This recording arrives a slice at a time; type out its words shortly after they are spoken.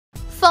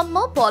For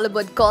more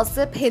Bollywood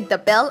gossip, hit the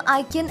bell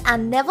icon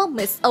and never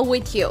miss a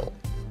video.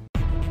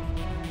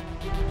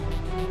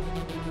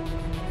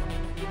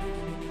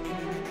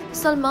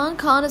 Salman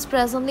Khan is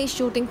presently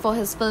shooting for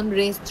his film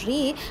Race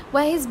 3,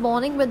 where his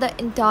bonding with the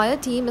entire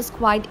team is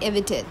quite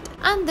evident.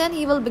 And then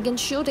he will begin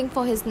shooting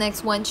for his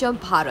next venture,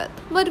 Bharat.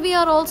 But we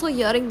are also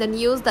hearing the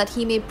news that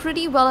he may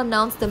pretty well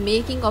announce the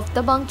making of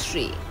Dabangg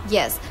 3.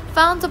 Yes,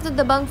 fans of the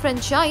Dabangg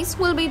franchise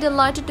will be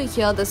delighted to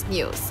hear this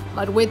news.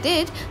 But with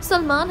it,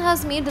 Salman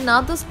has made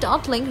another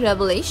startling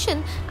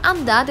revelation,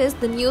 and that is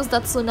the news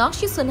that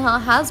Sonakshi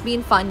Sinha has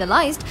been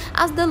finalized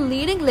as the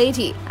leading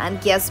lady. And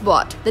guess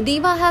what? The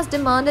diva has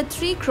demanded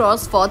 3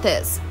 crores for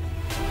this.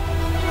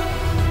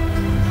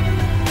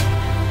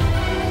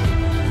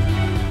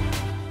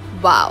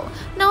 Wow,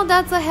 now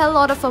that's a hell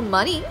lot of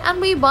money, and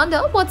we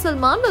wonder what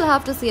Salman will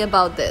have to say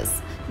about this.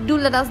 Do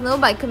let us know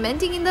by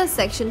commenting in the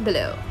section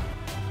below.